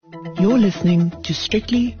You're listening to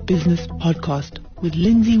Strictly Business Podcast with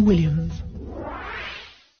Lindsay Williams.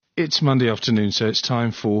 It's Monday afternoon, so it's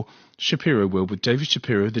time for Shapiroworld with David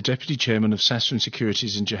Shapiro, the Deputy Chairman of Sasfin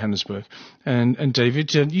Securities in Johannesburg. And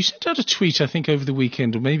David, you sent out a tweet, I think, over the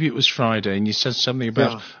weekend, or maybe it was Friday, and you said something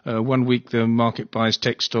about 1 week the market buys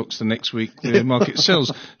tech stocks, the next week the market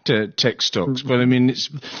sells tech stocks. But I mean, it's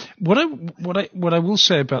what I will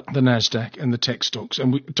say about the Nasdaq and the tech stocks,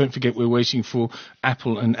 and don't forget we're waiting for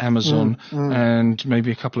Apple and Amazon and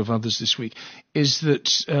maybe a couple of others this week, is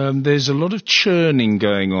that there's a lot of churning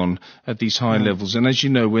going on at these high levels. And as you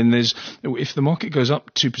know, if the market goes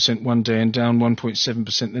up 2% one day and down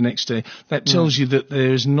 1.7% the next day, that tells you that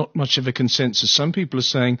there is not much of a consensus. Some people are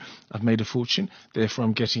saying, I've made a fortune, therefore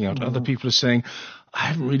I'm getting out. Other people are saying, I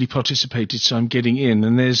haven't really participated, so I'm getting in.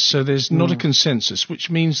 And there's not a consensus, which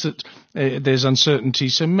means that there's uncertainty.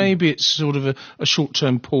 So maybe it's sort of a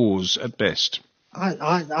short-term pause at best.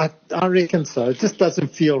 I reckon so. It just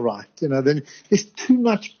doesn't feel right. Then there's too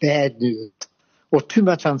much bad news or too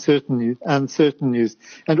much uncertain news.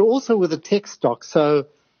 And also with the tech stocks. So,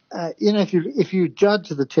 if you judge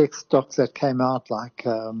the tech stocks that came out like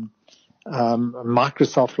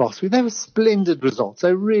Microsoft last week, they were splendid results.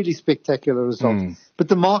 They were really spectacular results. But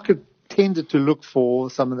the market tended to look for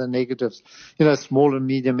some of the negatives. Small and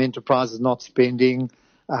medium enterprises not spending.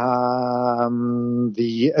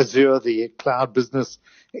 The Azure, the cloud business,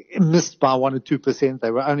 missed by 1 or 2%.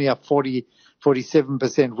 They were only up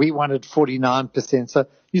 47%. We wanted 49%. So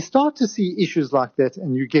you start to see issues like that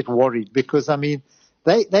and you get worried because,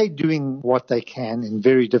 they're doing what they can in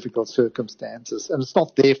very difficult circumstances and it's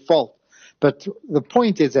not their fault. But the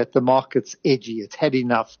point is that the market's edgy. It's had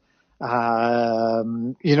enough.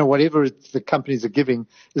 Whatever the companies are giving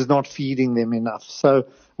is not feeding them enough. So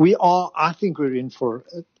I think we're in for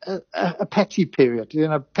a patchy period.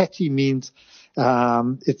 Patchy means,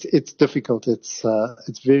 it's difficult. It's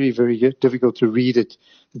very, very difficult to read it.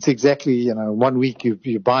 It's exactly, 1 week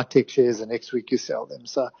you buy tech shares, the next week you sell them.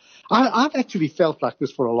 So I've actually felt like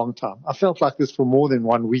this for a long time. I felt like this for more than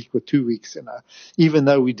 1 week or 2 weeks, even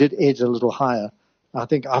though we did edge a little higher. I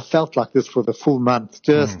think I felt like this for the full month,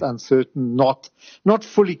 just uncertain, not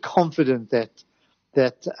fully confident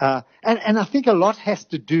and I think a lot has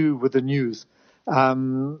to do with the news.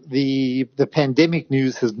 The pandemic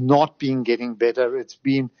news has not been getting better. It's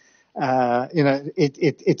been,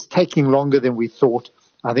 it's taking longer than we thought.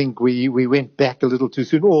 I think we went back a little too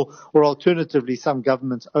soon, or alternatively, some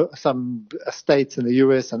governments, some states in the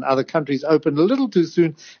US and other countries opened a little too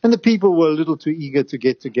soon, and the people were a little too eager to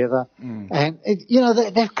get together. And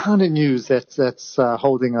that kind of news that's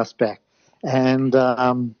holding us back. And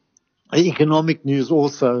the economic news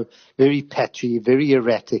also very patchy, very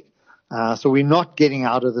erratic. So we're not getting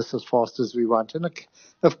out of this as fast as we want. And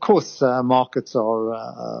of course, markets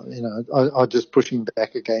are just pushing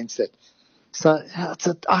back against it. So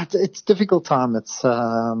it's a difficult time. It's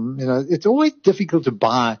always difficult to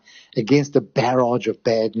buy against a barrage of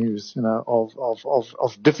bad news,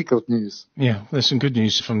 of difficult news. Yeah, there's some good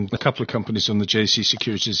news from a couple of companies on the JSE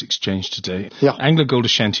Securities Exchange today. Yeah. Anglo Gold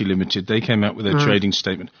Ashanti Limited, they came out with their trading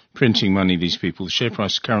statement, printing money, these people. The share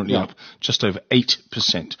price is currently up just over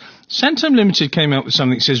 8%. Santam Limited came out with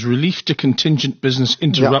something that says relief to contingent business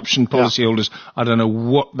interruption policyholders. I don't know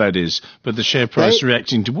what that is, but the share price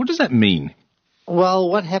reacting to, what does that mean? Well,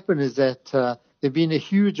 what happened is that there've been a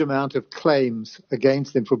huge amount of claims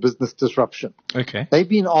against them for business disruption. Okay. They've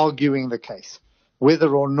been arguing the case,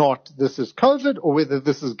 whether or not this is COVID or whether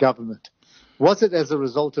this is government. Was it as a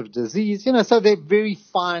result of disease? So they're very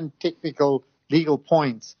fine technical legal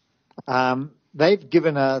points. They've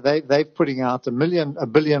putting out a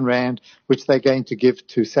billion rand, which they're going to give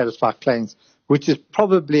to satisfy claims, which is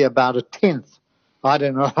probably about a 10th. I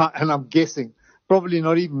don't know, and I'm guessing probably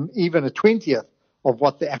not even a 20th of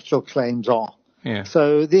what the actual claims are. Yeah.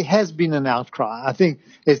 So there has been an outcry. I think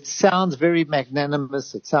it sounds very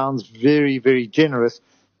magnanimous. It sounds very, very generous.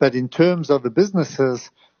 But in terms of the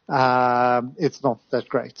businesses, it's not that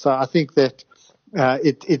great. So I think that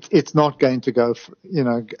it's not going to go,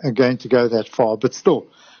 that far. But still,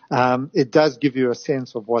 it does give you a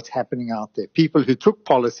sense of what's happening out there. People who took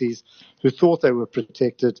policies, who thought they were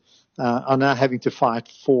protected, are now having to fight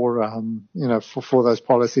for those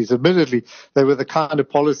policies. Admittedly, they were the kind of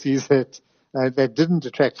policies that didn't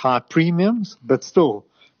attract high premiums, but still,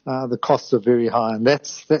 the costs are very high, and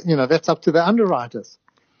that's up to the underwriters.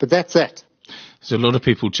 But that's that. There's a lot of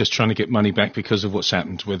people just trying to get money back because of what's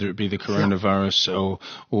happened, whether it be the coronavirus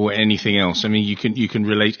or anything else. I mean, you can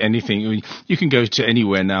relate anything. I mean, you can go to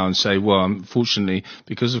anywhere now and say, well, unfortunately,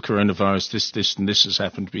 because of coronavirus, this and this has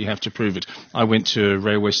happened, but you have to prove it. I went to a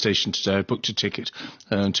railway station today, I booked a ticket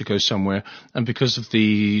to go somewhere, and because of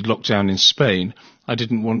the lockdown in Spain, I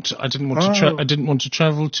didn't want to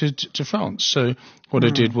travel to France. So what I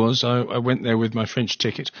did was I went there with my French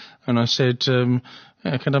ticket, and I said, can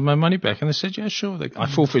I have my money back? And they said, yeah, sure. I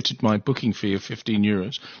forfeited my booking fee of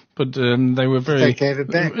 €15, but they were very... They gave it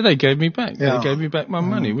back. They gave me back. Yeah. They gave me back my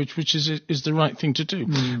money, which is the right thing to do.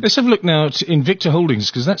 Let's have a look now at Invicta Holdings,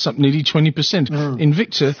 because that's up nearly 20%.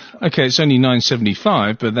 Invicta, okay, it's only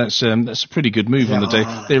 9.75, but that's a pretty good move on the day.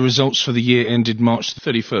 Their results for the year ended March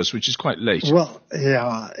 31st, which is quite late. Well,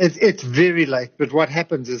 yeah, it's very late. But what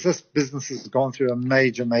happens is this business has gone through a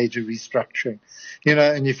major restructuring. You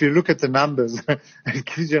know, and if you look at the numbers, it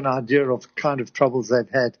gives you an idea of the kind of troubles they've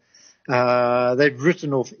had. They've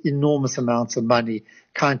written off enormous amounts of money,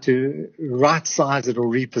 kind to right-size it or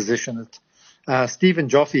reposition it. Stephen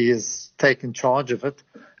Joffe has taken charge of it.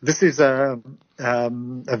 This is a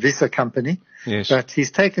Visa company, yes, but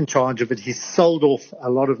he's taken charge of it. He's sold off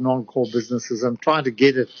a lot of non-core businesses and trying to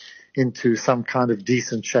get it into some kind of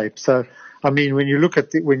decent shape. So, I mean, when you look at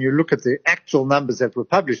the actual numbers that were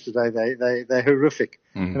published today, they're horrific.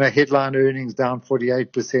 You know, headline earnings down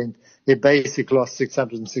 48%. Their basic loss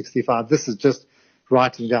 665. This is just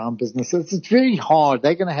writing down businesses. It's very hard.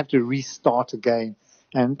 They're going to have to restart again.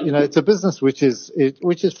 And, you know, it's a business which is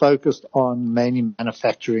focused on mainly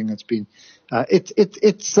manufacturing. It's been,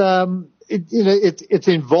 it's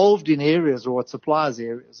involved in areas, or it supplies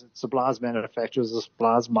areas. It supplies manufacturers, it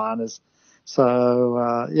supplies miners.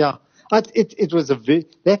 So, yeah. It was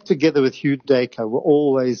that together with Hugh Dacre were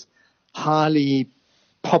always highly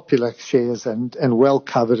popular shares and well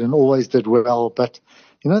covered and always did well. But,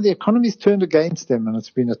 you know, the economy's turned against them and it's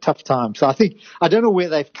been a tough time. So I don't know where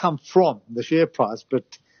they've come from, the share price, but,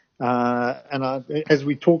 as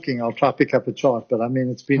we're talking, I'll try to pick up a chart, but I mean,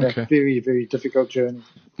 it's been a very, very difficult journey.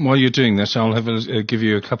 While you're doing that, I'll give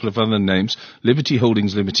you a couple of other names. Liberty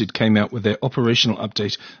Holdings Limited came out with their operational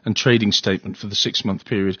update and trading statement for the 6-month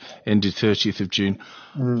period ended 30th of June.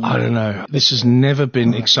 I don't know. This has never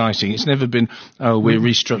been exciting. It's never been, we're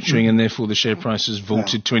restructuring and therefore the share price has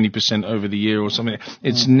vaulted 20% over the year or something.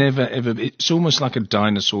 It's never, ever, it's almost like a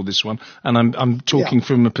dinosaur, this one. And I'm talking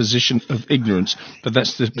from a position of ignorance, but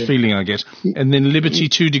that's the feeling I get. And then Liberty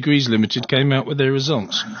 2 Degrees Limited came out with their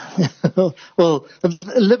results. Well,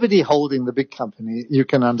 Liberty Holding, the big company, you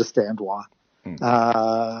can understand why.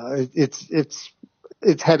 It's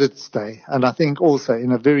had its day. And I think also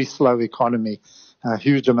in a very slow economy, a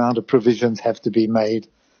huge amount of provisions have to be made.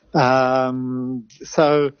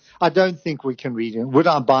 So I don't think we can read it. Would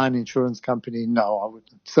I buy an insurance company? No, I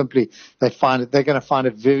wouldn't. Simply, they're going to find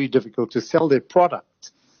it very difficult to sell their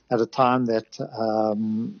product at a time that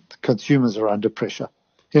consumers are under pressure.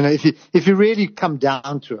 You know, if you really come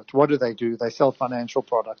down to it, what do? They sell financial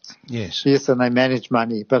products. Yes, and they manage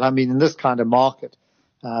money. But I mean, in this kind of market,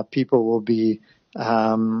 people will be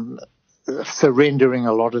surrendering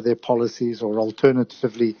a lot of their policies, or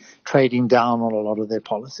alternatively trading down on a lot of their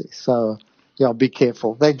policies. So, yeah, be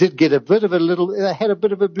careful. They did get they had a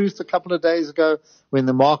bit of a boost a couple of days ago when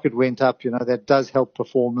the market went up. You know, that does help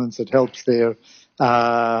performance. It helps their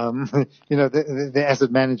the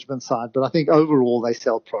asset management side. But I think overall they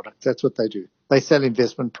sell products. That's what they do. They sell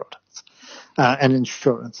investment products and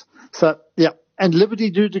insurance. So, yeah. And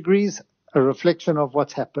Liberty 2 Degrees, a reflection of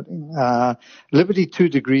what's happening. Liberty 2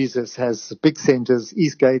 Degrees has big centers,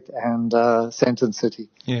 Eastgate and Sandton City.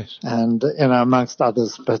 Yes. And, amongst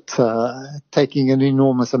others, but taking an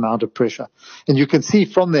enormous amount of pressure. And you can see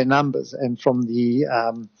from their numbers and from the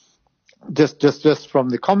just from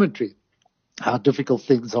the commentary how difficult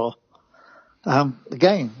things are.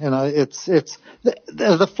 Again, I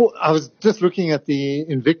was just looking at the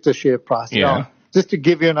Invicta share price. Yeah. Now, just to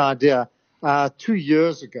give you an idea, 3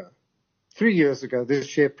 years ago, this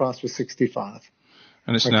share price was 65.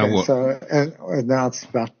 And it's now what? So, and now it's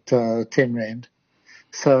about 10 Rand.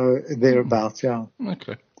 So thereabouts, yeah.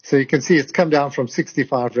 Okay. So you can see it's come down from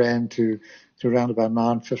 65 Rand to around about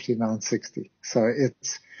 950, 960. So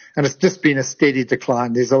it's just been a steady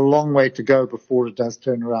decline. There's a long way to go before it does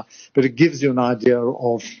turn around. But it gives you an idea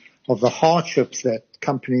of the hardships that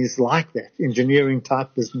companies like that, engineering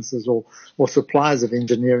type businesses or suppliers of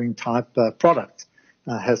engineering type products,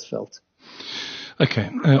 has felt. Okay,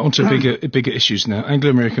 on to bigger issues now.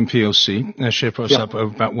 Anglo-American PLC, share price up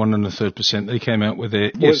about 1.33%. They came out with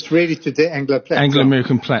their... It's ready today, Anglo-Platinum.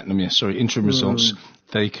 Anglo-American Platinum, interim results.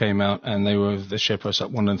 they came out and the share price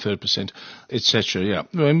up 1.33%, etc. Yeah,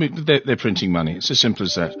 I mean, they're printing money. It's as simple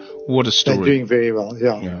as that. What a story! They're doing very well.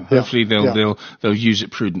 Hopefully they'll use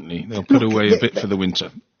it prudently. They'll put away a bit for the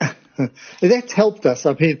winter. That's helped us.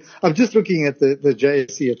 I mean, I'm just looking at the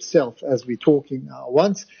JSE itself as we're talking now.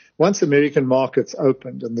 Once American markets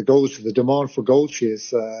opened and the demand for gold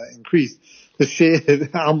shares increased,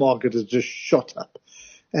 our market has just shot up.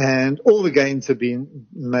 And all the gains have been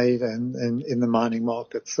made in the mining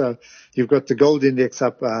market. So you've got the gold index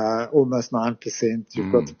up almost 9%.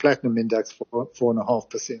 You've got the platinum index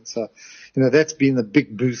 4.5%. So, that's been the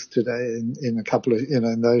big boost today in a couple of,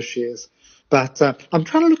 in those shares. But I'm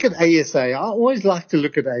trying to look at ASA. I always like to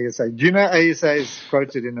look at ASA. Do you know ASA is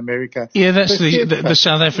quoted in America? Yeah, that's the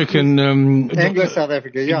South African... Anglo-South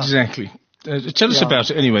Africa, yeah. Exactly. Tell us about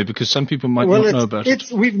it anyway, because some people might not know about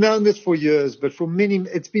it. We've known this for years, but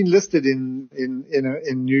it's been listed in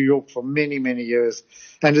New York for many, many years.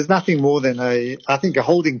 And it's nothing more than a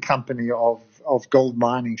holding company of gold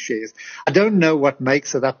mining shares. I don't know what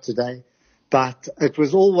makes it up today. But it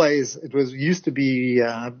used to be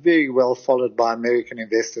very well followed by American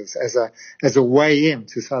investors as a way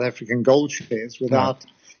into South African gold shares without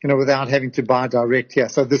having to buy direct here.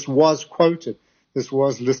 So this was quoted. This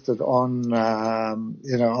was listed on the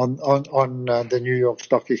New York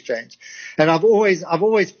Stock Exchange. And I've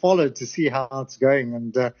always followed to see how it's going.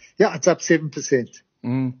 And it's up 7%.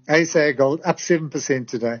 ASA Gold up 7%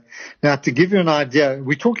 today. Now, to give you an idea,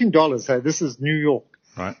 we're talking dollars. So this is New York.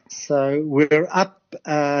 Right. So we're up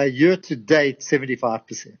year to date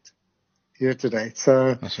 75%. Year to date.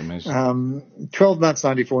 So that's amazing. 12 months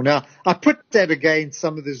 94. Now I put that against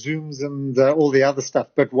some of the Zooms and all the other stuff.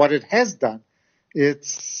 But what it has done,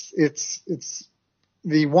 it's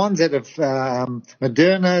the ones that have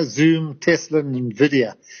Moderna, Zoom, Tesla, and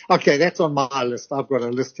Nvidia. Okay, that's on my list. I've got a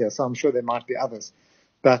list here, so I'm sure there might be others.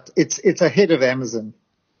 But it's ahead of Amazon.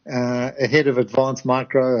 Ahead of Advanced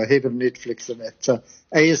Micro, ahead of Netflix and that. So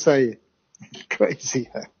ASA, crazy.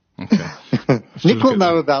 Okay. Nick will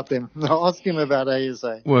know about them. I'll ask him about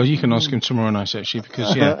ASA. Well, you can ask him tomorrow night, actually,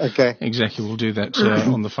 because, okay. Exactly. We'll do that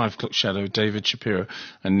on the 5 o'clock shadow. David Shapiro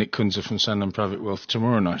and Nick Kunze from Sanlam Private Wealth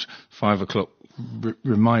tomorrow night, 5 o'clock.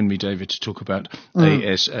 Remind me, David, to talk about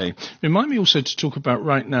ASA. Remind me also to talk about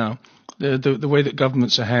right now the way that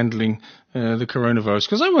governments are handling the coronavirus.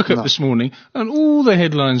 Because I woke up this morning and all the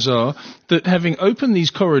headlines are that having opened these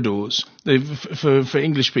corridors for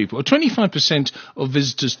English people, 25% of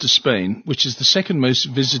visitors to Spain, which is the second most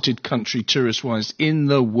visited country tourist-wise in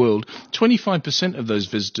the world, 25% of those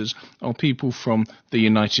visitors are people from the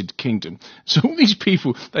United Kingdom. So all these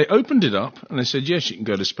people, they opened it up and they said, yes, you can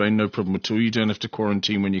go to Spain, no problem at all. You don't have to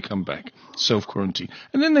quarantine when you come back, self-quarantine.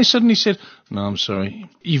 And then they suddenly said, no, I'm sorry,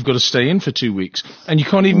 you've got to stay in for 2 weeks and you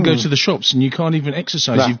can't even go to the shops and you can't even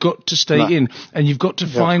exercise. No. You've got to stay in and you've got to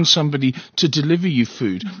find somebody to deliver you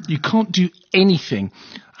food. You can't do anything.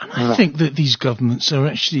 And I think that these governments are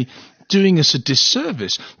actually doing us a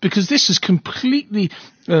disservice because this has completely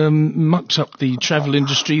mucked up the travel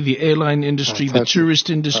industry, the airline industry, the tourist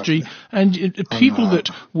industry, and people that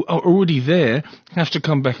are already there have to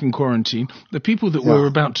come back in quarantine. The people that were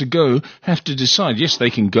about to go have to decide, yes, they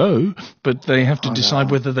can go, but they have to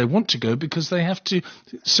decide whether they want to go because they have to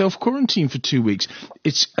self-quarantine for 2 weeks.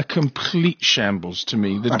 It's a complete shambles to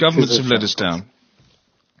me. The governments have let us down.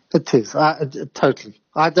 It is. Totally.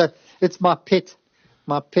 It's my pet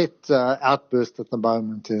outburst at the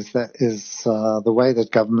moment is the way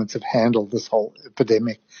that governments have handled this whole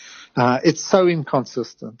epidemic. It's so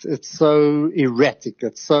inconsistent. It's so erratic.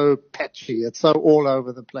 It's so patchy. It's so all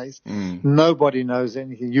over the place. Nobody knows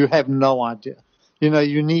anything. You have no idea.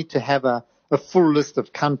 You need to have a full list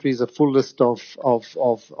of countries, a full list of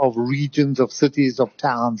regions, of cities, of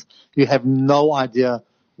towns. You have no idea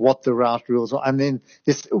what the route rules are. And then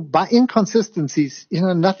by inconsistencies,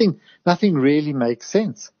 nothing really makes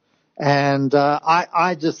sense. And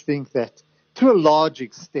I just think that to a large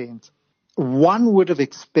extent, one would have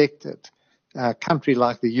expected a country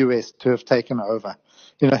like the US to have taken over,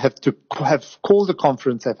 have called a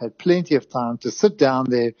conference, have had plenty of time to sit down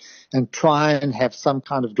there and try and have some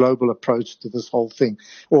kind of global approach to this whole thing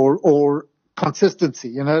or consistency,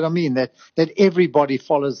 you know what I mean? That everybody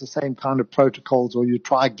follows the same kind of protocols or you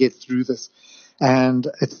try to get through this. And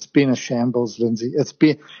it's been a shambles, Lindsay. It's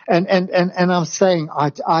been, and I'm saying,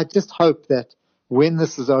 I just hope that when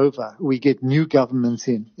this is over, we get new governments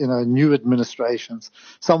in, new administrations,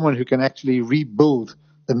 someone who can actually rebuild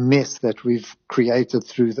the mess that we've created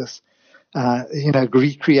through this.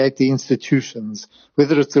 Recreate the institutions,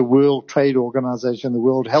 whether it's the World Trade Organization, the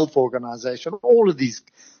World Health Organization, all of these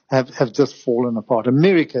have just fallen apart.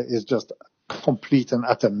 America is just complete and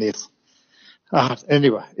utter mess.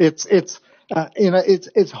 Anyway, it's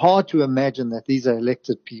hard to imagine that these are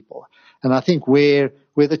elected people. And I think where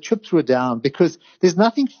the chips were down, because there's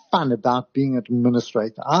nothing fun about being an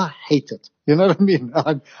administrator. I hate it. You know what I mean?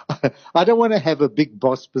 I don't want to have a big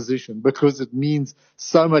boss position because it means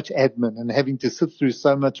so much admin and having to sit through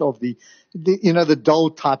so much of the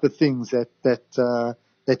dull type of things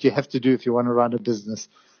that you have to do if you want to run a business.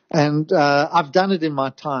 And I've done it in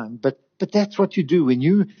my time, but that's what you do when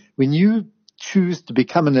you choose to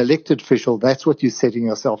become an elected official. That's what you're setting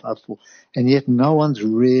yourself up for. And yet no one's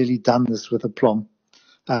really done this with aplomb.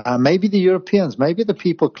 Maybe the Europeans, maybe the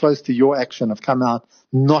people close to your action have come out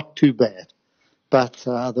not too bad. But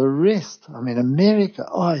the rest, I mean, America,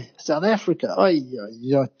 South Africa,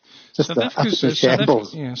 just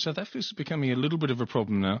South Africa's becoming a little bit of a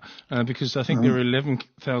problem now because I think there are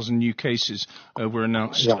 11,000 new cases were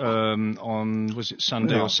announced on, was it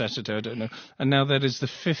Sunday or Saturday? I don't know. And now that is the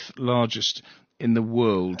 5th largest in the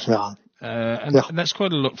world. Yeah. And that's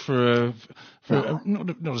quite a lot for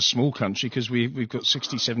not a small country, because we've got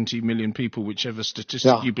 60, 70 million people, whichever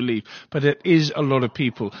statistic you believe. But it is a lot of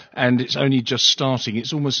people, and it's only just starting.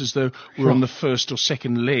 It's almost as though we're on the first or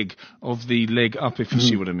second leg of the leg up, if you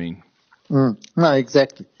see what I mean. No,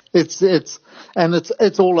 exactly. It's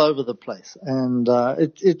all over the place, and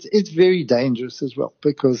it's very dangerous as well,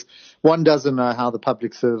 because one doesn't know how the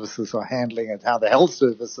public services are handling it, how the health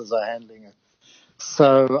services are handling it.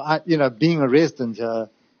 So, being a resident here,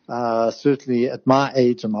 certainly at my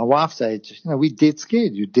age and my wife's age, we're dead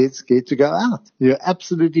scared. You're dead scared to go out. You're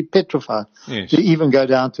absolutely petrified to even go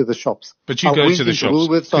down to the shops. But you go to the shops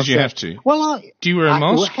because you have to. Well, do you wear a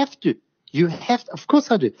mask? You have to. You have to. Of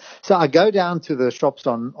course I do. So I go down to the shops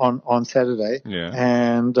on Saturday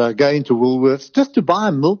and go into Woolworths just to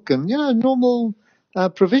buy milk and, normal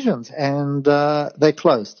provisions. And they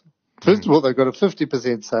closed. First of all, they've got a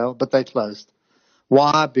 50% sale, but they closed.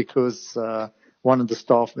 Why? Because one of the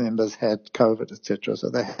staff members had COVID, etc. So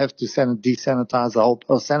they have to sanitize the whole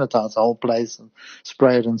place and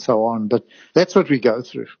spray it and so on. But that's what we go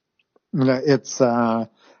through. It's wherever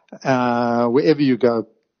you go,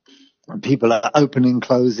 people are opening,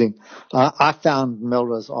 closing. I found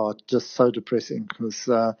Melrose are just so depressing because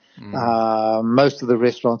most of the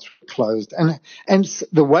restaurants were closed, and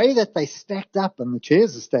the way that they stacked up and the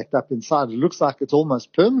chairs are stacked up inside, it looks like it's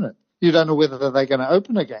almost permanent. You don't know whether they're going to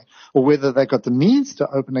open again or whether they've got the means to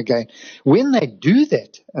open again. When they do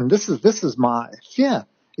that, and this is my fear,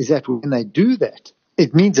 is that when they do that,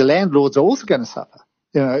 it means the landlords are also going to suffer.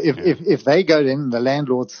 If they go in, the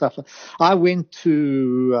landlords suffer. I went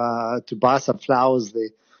to buy some flowers there,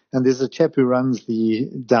 and there's a chap who runs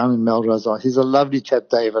down in Melrose. He's a lovely chap,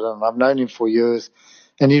 David, and I've known him for years.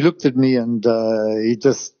 And he looked at me and he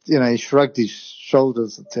just, he shrugged his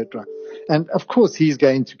shoulders, etc. And of course, he's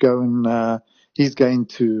going to go and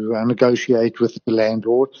negotiate with the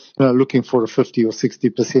landlord, looking for a 50 or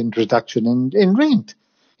 60% reduction in rent.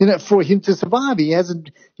 For him to survive, he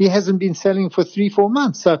hasn't been selling for 3-4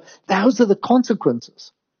 months. So those are the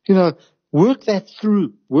consequences. Work that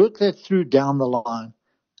through down the line.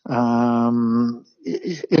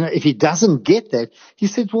 If he doesn't get that, he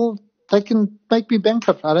said, well, they can make me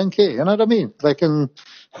bankrupt. I don't care. You know what I mean? They can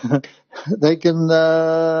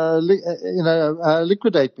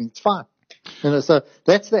liquidate me. It's fine. So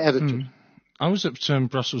that's the attitude. I was at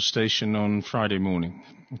Brussels Station on Friday morning.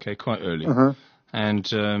 Okay, quite early. And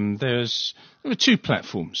there were 2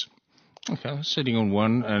 platforms. Okay, I was sitting on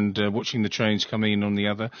one and watching the trains coming in on the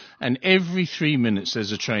other. And every 3 minutes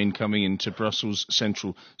there's a train coming into Brussels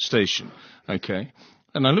Central Station. Okay.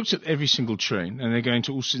 And I looked at every single train, and they're going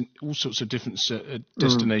to all sorts of different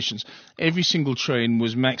destinations. Every single train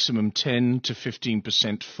was maximum 10 to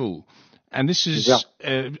 15% full. And this is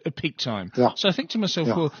a peak time. Yeah. So I think to myself,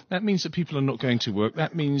 well, that means that people are not going to work.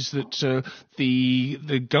 That means that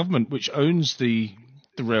the government, which owns the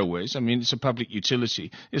railways, I mean, it's a public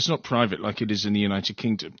utility. It's not private like it is in the United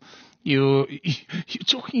Kingdom. You're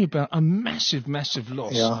talking about a massive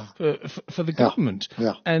loss for the government.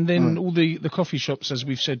 Yeah. And then all the coffee shops, as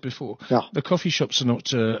we've said before, the coffee shops are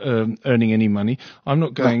not earning any money. I'm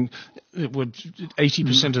not going.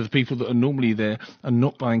 80% of the people that are normally there are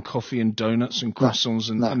not buying coffee and donuts and croissants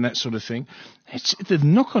and that sort of thing. The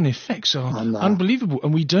knock-on effects are unbelievable,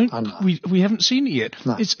 and we haven't seen it yet.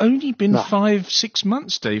 No. It's only been 5-6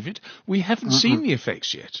 months, David. We haven't seen the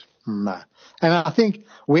effects yet. No. And I think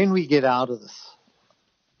when we get out of this,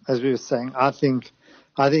 as we were saying, I think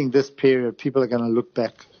this period people are going to look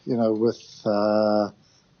back, with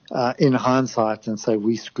in hindsight and say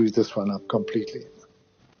we screwed this one up completely.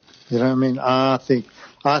 You know what I mean? I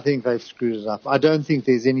I think they've screwed it up. I don't think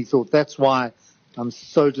there's any thought. That's why I'm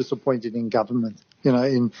so disappointed in government.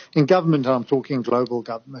 In government, I'm talking global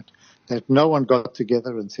government, that no one got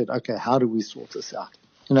together and said, okay, how do we sort this out?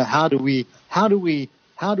 How do we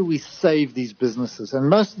save these businesses? And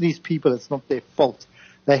most of these people, it's not their fault.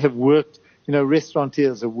 They have worked,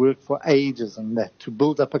 restaurateurs have worked for ages and that to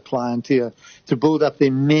build up a clientele, to build up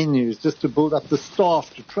their menus, just to build up the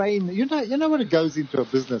staff, to train. You know what it goes into a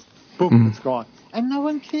business. Boom, it's gone. And no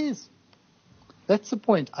one cares. That's the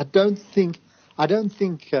point. I don't think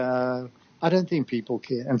people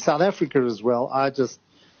care. And South Africa as well.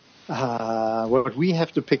 What we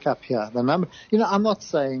have to pick up here, the number, I'm not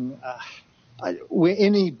saying, where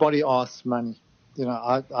anybody asks money,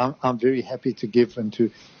 I'm very happy to give and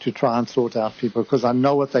to try and sort out people because I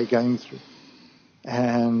know what they're going through.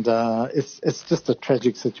 And, it's just a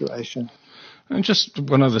tragic situation. And just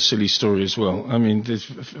one other silly story as well. I mean,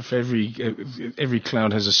 for every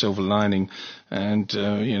cloud has a silver lining, and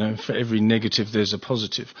for every negative there's a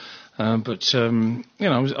positive. I was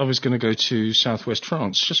going to go to southwest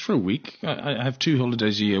France just for a week. I have 2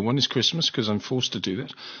 holidays a year. One is Christmas because I'm forced to do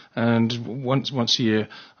that, and once a year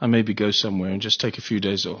I maybe go somewhere and just take a few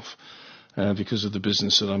days off because of the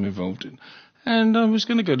business that I'm involved in. And I was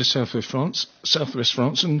going to go to southwest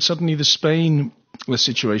France, and suddenly the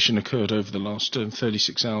situation occurred over the last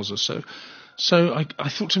 36 hours or so. So I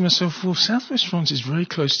thought to myself, well, southwest France is very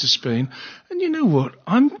close to Spain, and you know what?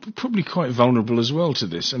 I'm probably quite vulnerable as well to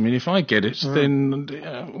this. I mean, if I get it, then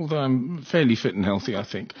although I'm fairly fit and healthy, I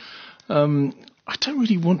think, I don't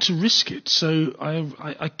really want to risk it. So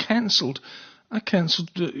I cancelled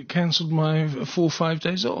my 4 or 5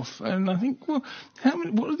 days off. And I think, well,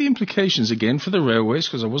 what are the implications again for the railways?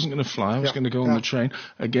 Because I wasn't going to fly. I was going to go on the train.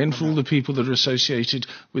 Again, for all the people that are associated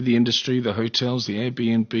with the industry, the hotels, the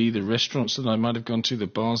Airbnb, the restaurants that I might have gone to, the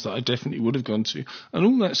bars that I definitely would have gone to, and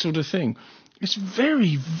all that sort of thing. It's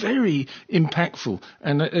very, very impactful.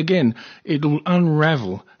 And again, it'll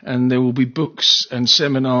unravel, and there will be books and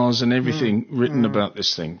seminars and everything written about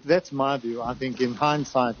this thing. That's my view. I think in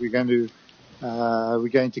hindsight, we're going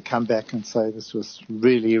to come back and say this was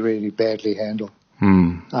really, really badly handled. We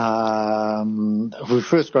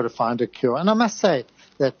first got to find a cure. And I must say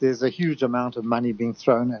that there's a huge amount of money being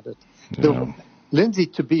thrown at it. Yeah. Lindsay,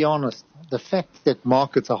 to be honest, the fact that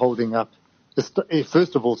markets are holding up,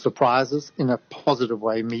 first of all, surprises in a positive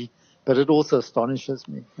way me, but it also astonishes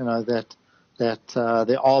me, that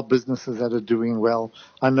there are businesses that are doing well.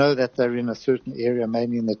 I know that they're in a certain area,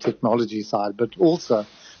 mainly in the technology side, but also,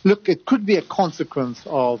 look, it could be a consequence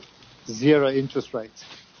of zero interest rates.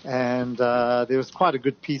 And there was quite a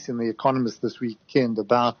good piece in The Economist this weekend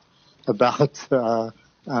about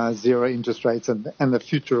zero interest rates and the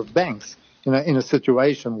future of banks, in a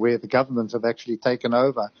situation where the governments have actually taken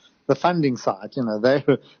over the funding side.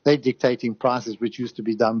 They're dictating prices which used to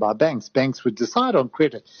be done by banks. Banks would decide on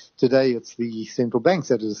credit. Today it's the central banks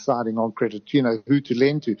that are deciding on credit, who to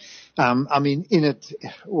lend to.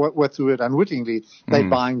 What's the word? Unwittingly, they're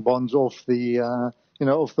buying bonds off the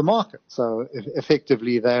market. So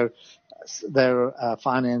effectively they're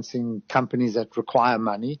financing companies that require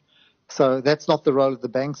money. So that's not the role of the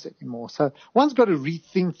banks anymore. So one's got to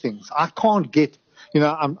rethink things. I can't get,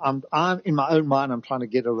 I'm in my own mind, I'm trying to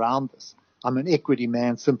get around this. I'm an equity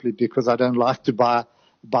man simply because I don't like to buy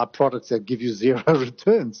products that give you zero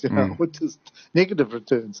returns, or just negative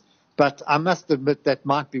returns. But I must admit that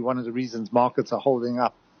might be one of the reasons markets are holding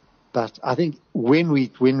up. But I think when we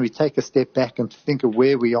take a step back and think of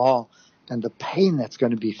where we are and the pain that's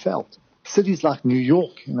going to be felt, cities like New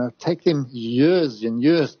York, take them years and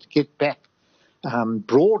years to get back.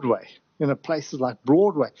 Broadway, places like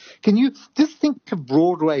Broadway. Can you just think of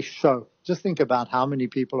Broadway show? Just think about how many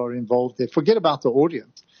people are involved there. Forget about the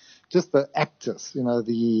audience. Just the actors,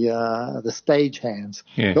 the stage hands,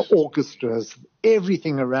 yes, the orchestras,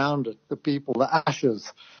 everything around it, the people, the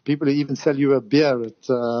ushers, people who even sell you a beer at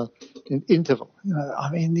an interval.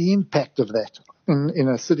 The impact of that in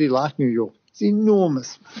a city like New York, it's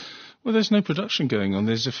enormous. Well, there's no production going on.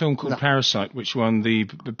 There's a film called Parasite, which won the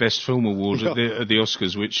Best Film Award at the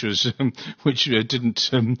Oscars, which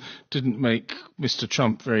didn't make Mr.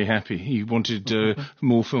 Trump very happy. He wanted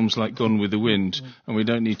more films like Gone with the Wind, and we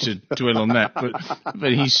don't need to dwell on that.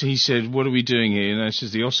 But he said, "What are we doing here?" And this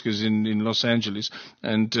is the Oscars in Los Angeles,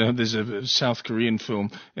 and there's a South Korean film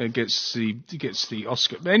gets the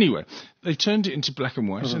Oscar. But anyway, they turned it into black and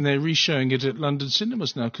white, and they're re-showing it at London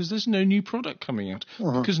cinemas now because there's no new product coming out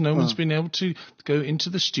because no one's has been able to go into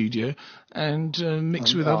the studio and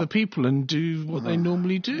mix with other people and do what they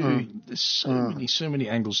normally do. There's so many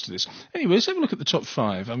angles to this. Anyway, let's have a look at the top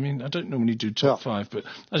 5. I mean, I don't normally do top 5, but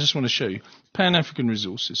I just want to show you. Pan-African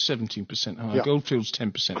Resources, 17% higher. Goldfields,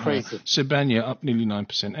 10% higher. Sibanya up nearly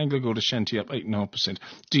 9%. Anglo-Gold Ashanti up 8.5%.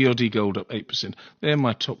 DRD Gold up 8%. They're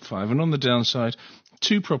my top 5. And on the downside,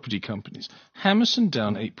 2 property companies. Hammerson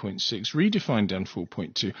down 8.6, Redefine down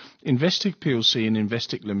 4.2, Investec PLC and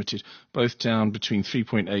Investec Limited both down between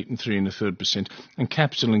 3.8 and 3.33%, and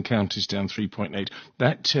Capital and Counties down 3.8.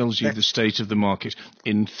 That tells you the state of the market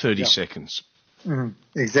in 30 seconds.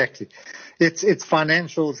 Exactly. It's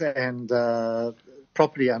financials and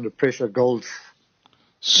property under pressure. Gold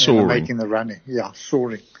soaring, making the running. Yeah,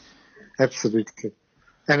 soaring. Absolutely.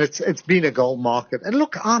 And it's been a gold market. And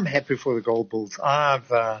look, I'm happy for the gold bulls.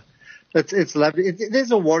 It's lovely.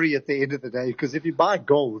 There's a worry at the end of the day, because if you buy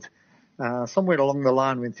gold, somewhere along the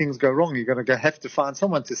line when things go wrong, you're going to have to find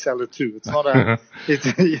someone to sell it to. It's not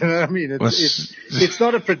you know what I mean? It's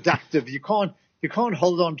not a productive. You can't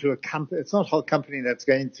hold on to a company. It's not a whole company that's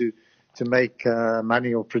going to make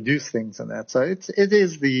money or produce things and that. So it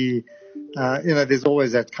is the, there's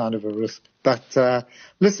always that kind of a risk. But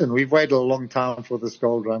listen, we've waited a long time for this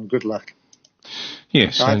gold run. Good luck.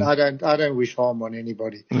 Yes, I don't wish harm on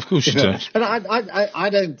anybody. Of course you don't. And I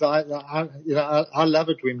don't. I love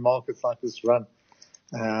it when markets like this run.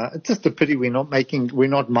 It's just a pity we're not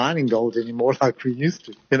mining gold anymore like we used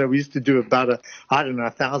to. We used to do about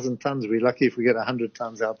 1,000 tons. We're lucky if we get 100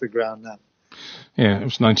 tons out the ground now. Yeah, it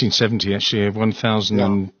was 1970 actually,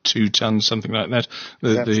 1,002 tons, something like that.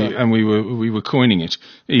 And we were coining it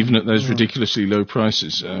even at those ridiculously low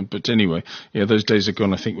prices. But anyway, those days are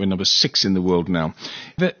gone. I think we're number 6 in the world now.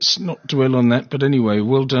 Let's not dwell on that. But anyway,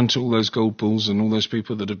 well done to all those gold bulls and all those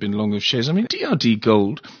people that have been long of shares. I mean, DRD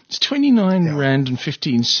Gold, it's 29 rand and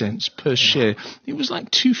 15 cents per share. It was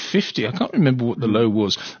like 250. I can't remember what the low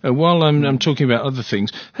was. While I'm talking about other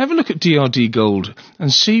things, have a look at DRD Gold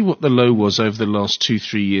and see what the low was over the last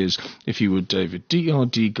 2-3 years, if you would, David.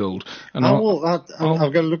 DRD Gold. And I'll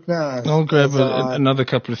go look now. I'll grab another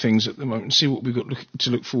couple of things at the moment and see what we've got to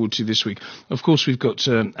look forward to this week. Of course, we've got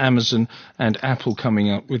Amazon and Apple coming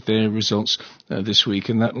up with their results this week,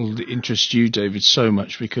 and that will interest you, David, so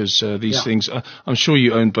much because these things, I'm sure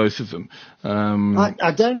you own both of them.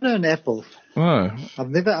 I don't own Apple. Oh. I've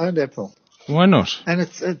never owned Apple. Why not? And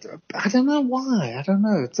I don't know why. I don't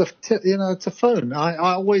know. It's a phone. I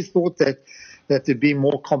always thought that there'd be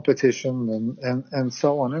more competition and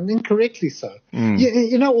so on, and incorrectly so.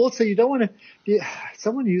 Also you don't want to.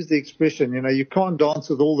 Someone used the expression, you can't dance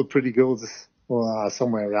with all the pretty girls, or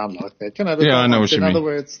somewhere around like that. I know what you mean. In other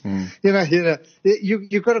words,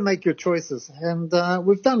 you've got to make your choices, and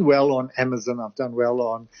we've done well on Amazon. I've done well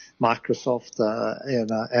on Microsoft,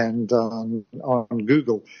 and on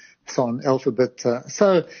Google. So on Alphabet.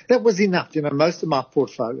 So that was enough. Most of my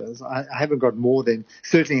portfolios, I haven't got more than,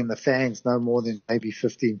 certainly in the FANGs, no more than maybe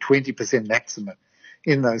 15-20% maximum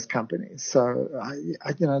in those companies. So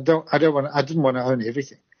I didn't want to own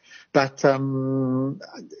everything. But the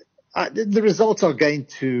results are going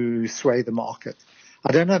to sway the market.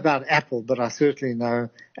 I don't know about Apple, but I certainly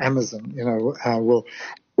know Amazon, will.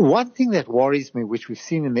 One thing that worries me, which we've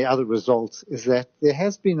seen in the other results, is that there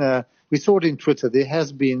has been we saw it in Twitter, there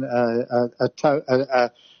has been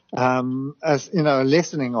a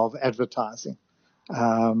lessening of advertising.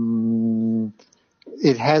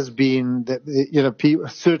 It has been that,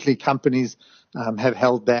 certainly companies have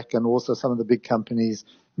held back, and also some of the big companies,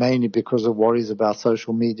 mainly because of worries about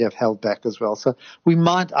social media, have held back as well. So we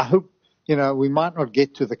might not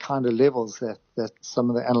get to the kind of levels that some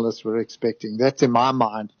of the analysts were expecting. That's in my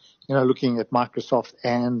mind, looking at Microsoft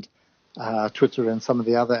and Twitter and some of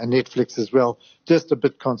the other, and Netflix as well, just a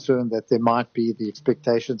bit concerned that the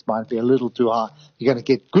expectations might be a little too high. You're going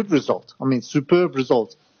to get good results. I mean, superb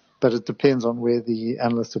results, but it depends on where the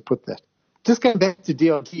analysts have put that. Just going back to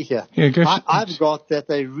DRT here. I've got that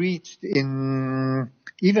they reached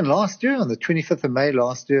even last year, on the 25th of May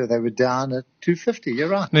last year, they were down at 250. You're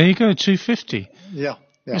right. There you go, 250. Yeah.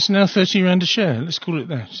 It's now 30 rand a share. Let's call it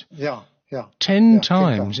that. Yeah. 10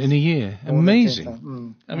 times in a year.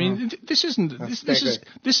 Amazing. I mean, this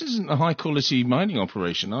isn't a high quality mining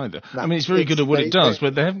operation either. No, I mean, it's very good at what it does,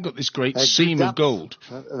 but they haven't got this great seam of gold.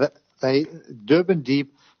 Durban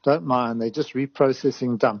Deep don't mind. They're just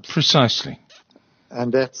reprocessing dumps. Precisely.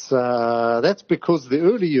 And that's because the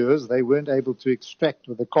early years they weren't able to extract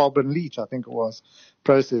with the carbon leach, I think it was,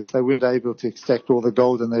 process. They weren't able to extract all the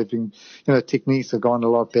gold, and they've been, techniques have gone a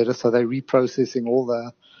lot better. So they're reprocessing all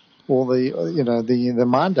all the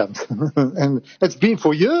mine dumps. And it's been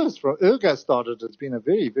for years. Ergo started. It's been a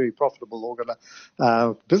very, very profitable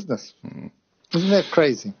business. Isn't that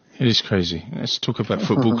crazy? It is crazy. Let's talk about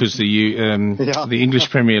football because the English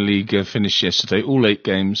Premier League finished yesterday. All 8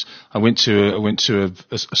 games. I went to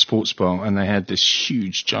a sports bar and they had this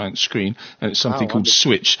huge giant screen and it's something called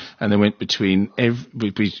Switch, and they went between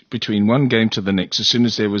one game to the next. As soon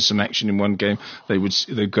as there was some action in one game,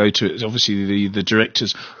 they'd go to it. Obviously, the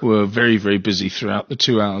directors were very, very busy throughout the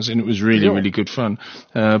 2 hours, and it was really, really good fun.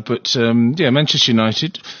 But Manchester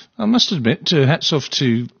United. I must admit, hats off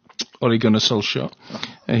to Ole Gunnar Solskjaer.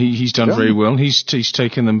 He's done very well. He's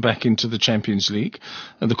taken them back into the Champions League,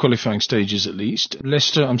 the qualifying stages at least.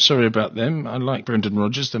 Leicester, I'm sorry about them. I like Brendan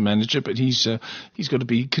Rodgers, the manager, but he's got to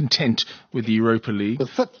be content with the Europa League.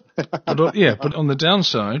 But on the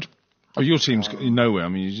downside, your team's nowhere. I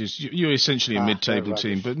mean, you're essentially a mid-table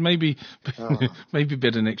team, but maybe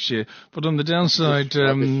better next year. But on the downside,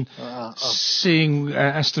 seeing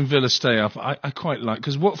Aston Villa stay up, I quite like,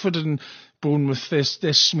 because Watford and Bournemouth,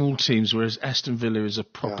 they're small teams, whereas Aston Villa is a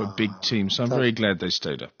proper big team. So I'm very glad they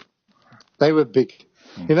stayed up. They were big.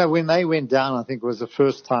 When they went down, I think it was the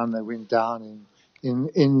first time they went down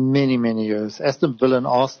in many, many years. Aston Villa and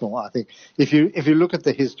Arsenal, I think. If you look at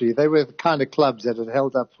the history, they were the kind of clubs that had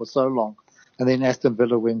held up for so long. And then Aston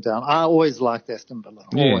Villa went down. I always liked Aston Villa.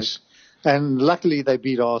 Always. Yes. And luckily they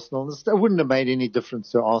beat Arsenal. It wouldn't have made any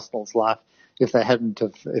difference to Arsenal's life if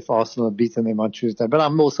Arsenal had beaten them on Tuesday. But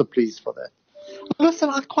I'm also pleased for that.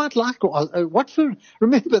 Listen, I quite like Watford.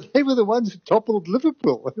 Remember, they were the ones who toppled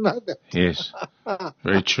Liverpool. Yes,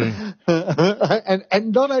 very true.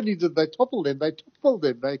 and not only did they topple them, they toppled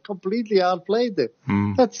them. They completely outplayed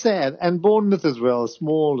them. That's sad. And Bournemouth as well, a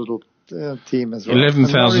small little team as well.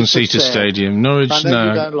 11,000-seater stadium. Norwich, I know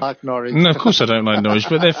you don't like Norwich. No, of course I don't like Norwich,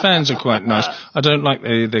 but their fans are quite nice. I don't like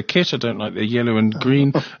their kit. I don't like their yellow and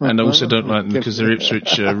green, and I also don't like them because they're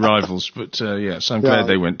Ipswich rivals. But so I'm glad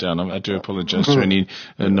they went down. I do apologise to any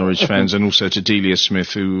Norwich fans, and also to Delia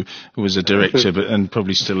Smith, who was a director and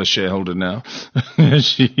probably still a shareholder now. And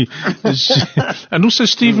also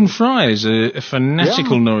Stephen Fry is a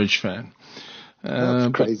fanatical Norwich fan.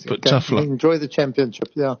 That's crazy. But tough luck. Enjoy the championship,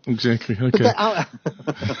 Exactly, okay.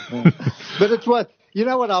 But it's what,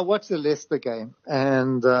 I watched the Leicester game,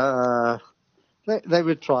 and they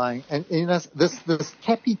were trying, and this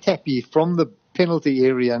tappy from the penalty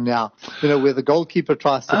area now, where the goalkeeper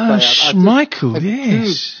tries to play out. Schmeichel,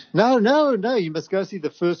 yes. No, you must go see the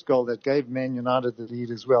first goal that gave Man United the lead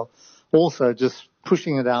as well. Also, just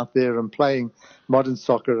pushing it out there and playing modern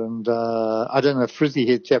soccer, and I don't know, frizzy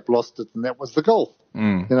head chap lost it, and that was the goal.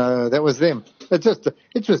 That was them.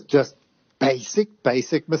 It was just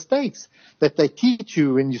basic mistakes that they teach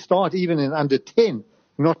you when you start, even in under 10,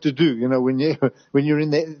 not to do. When you're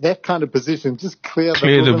in that kind of position, just clear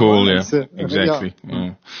the ball. Exactly.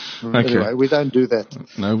 Yeah. Okay. Anyway, we don't do that.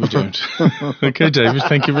 No, we don't. Okay, David.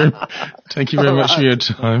 Thank you very much for your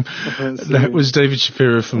time. That was David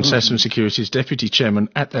Shapiro from Sasson Securities, Deputy Chairman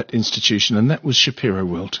at that institution, and that was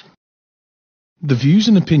Shapiroworld. The views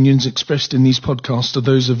and opinions expressed in these podcasts are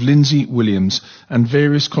those of Lindsay Williams and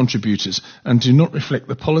various contributors and do not reflect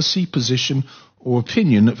the policy, position or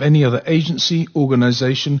opinion of any other agency,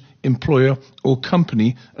 organisation, employer or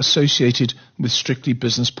company associated with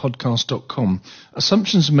strictlybusinesspodcast.com.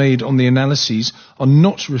 Assumptions made on the analyses are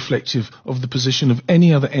not reflective of the position of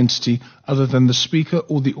any other entity other than the speaker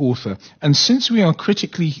or the author. And since we are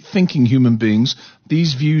critically thinking human beings,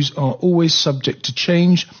 these views are always subject to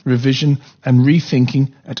change, revision and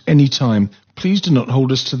rethinking at any time. Please do not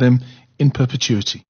hold us to them in perpetuity.